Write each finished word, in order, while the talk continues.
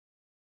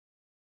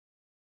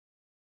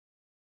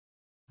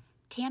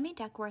Tammy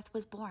Duckworth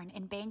was born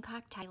in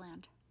Bangkok,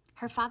 Thailand.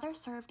 Her father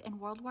served in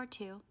World War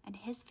II, and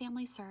his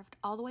family served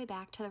all the way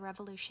back to the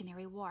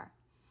Revolutionary War.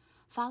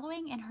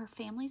 Following in her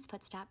family's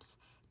footsteps,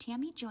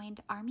 Tammy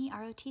joined Army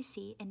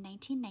ROTC in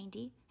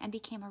 1990 and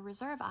became a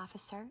reserve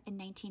officer in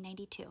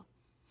 1992.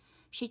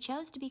 She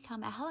chose to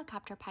become a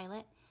helicopter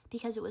pilot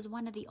because it was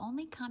one of the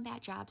only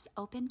combat jobs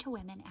open to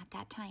women at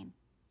that time.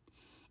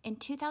 In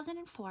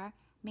 2004,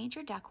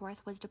 Major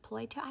Duckworth was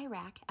deployed to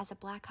Iraq as a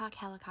Black Hawk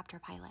helicopter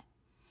pilot.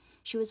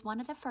 She was one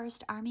of the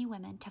first Army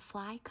women to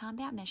fly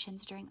combat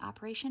missions during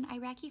Operation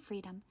Iraqi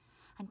Freedom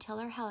until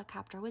her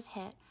helicopter was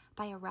hit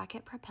by a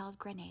rocket-propelled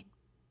grenade.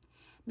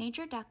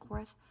 Major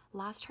Duckworth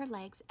lost her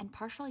legs and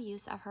partial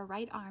use of her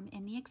right arm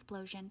in the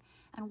explosion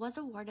and was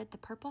awarded the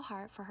Purple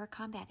Heart for her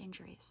combat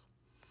injuries.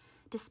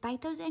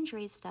 Despite those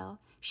injuries, though,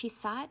 she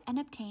sought and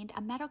obtained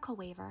a medical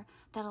waiver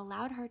that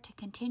allowed her to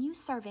continue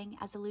serving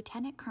as a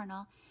lieutenant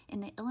colonel in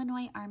the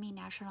Illinois Army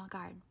National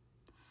Guard.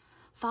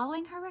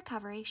 Following her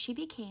recovery, she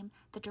became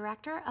the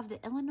director of the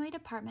Illinois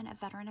Department of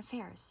Veteran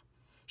Affairs.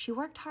 She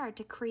worked hard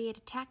to create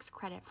a tax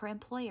credit for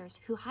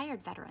employers who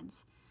hired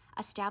veterans,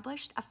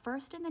 established a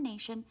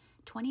first-in-the-nation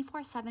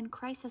 24/7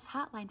 crisis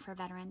hotline for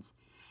veterans,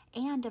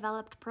 and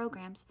developed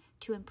programs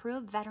to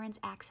improve veterans'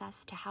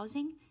 access to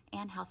housing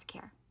and health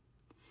care.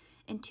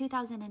 In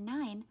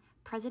 2009,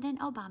 President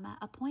Obama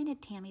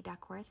appointed Tammy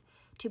Duckworth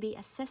to be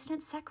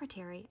Assistant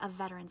Secretary of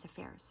Veterans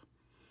Affairs.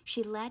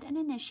 She led an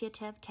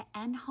initiative to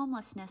end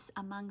homelessness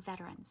among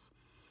veterans.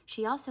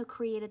 She also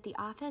created the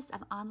Office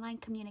of Online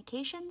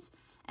Communications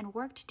and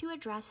worked to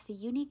address the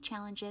unique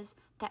challenges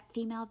that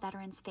female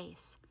veterans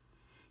face.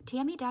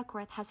 Tammy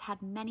Duckworth has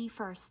had many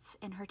firsts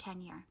in her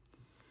tenure.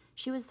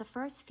 She was the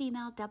first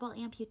female double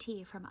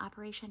amputee from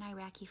Operation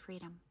Iraqi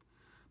Freedom,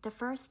 the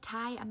first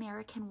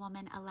Thai-American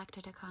woman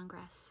elected to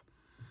Congress,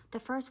 the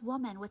first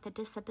woman with a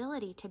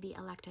disability to be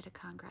elected to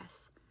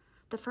Congress,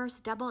 the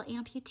first double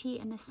amputee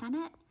in the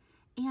Senate,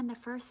 and the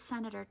first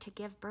senator to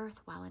give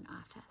birth while in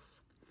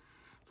office.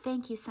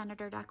 Thank you,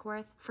 Senator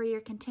Duckworth, for your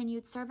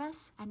continued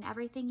service and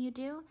everything you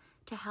do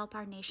to help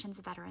our nation's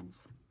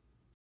veterans.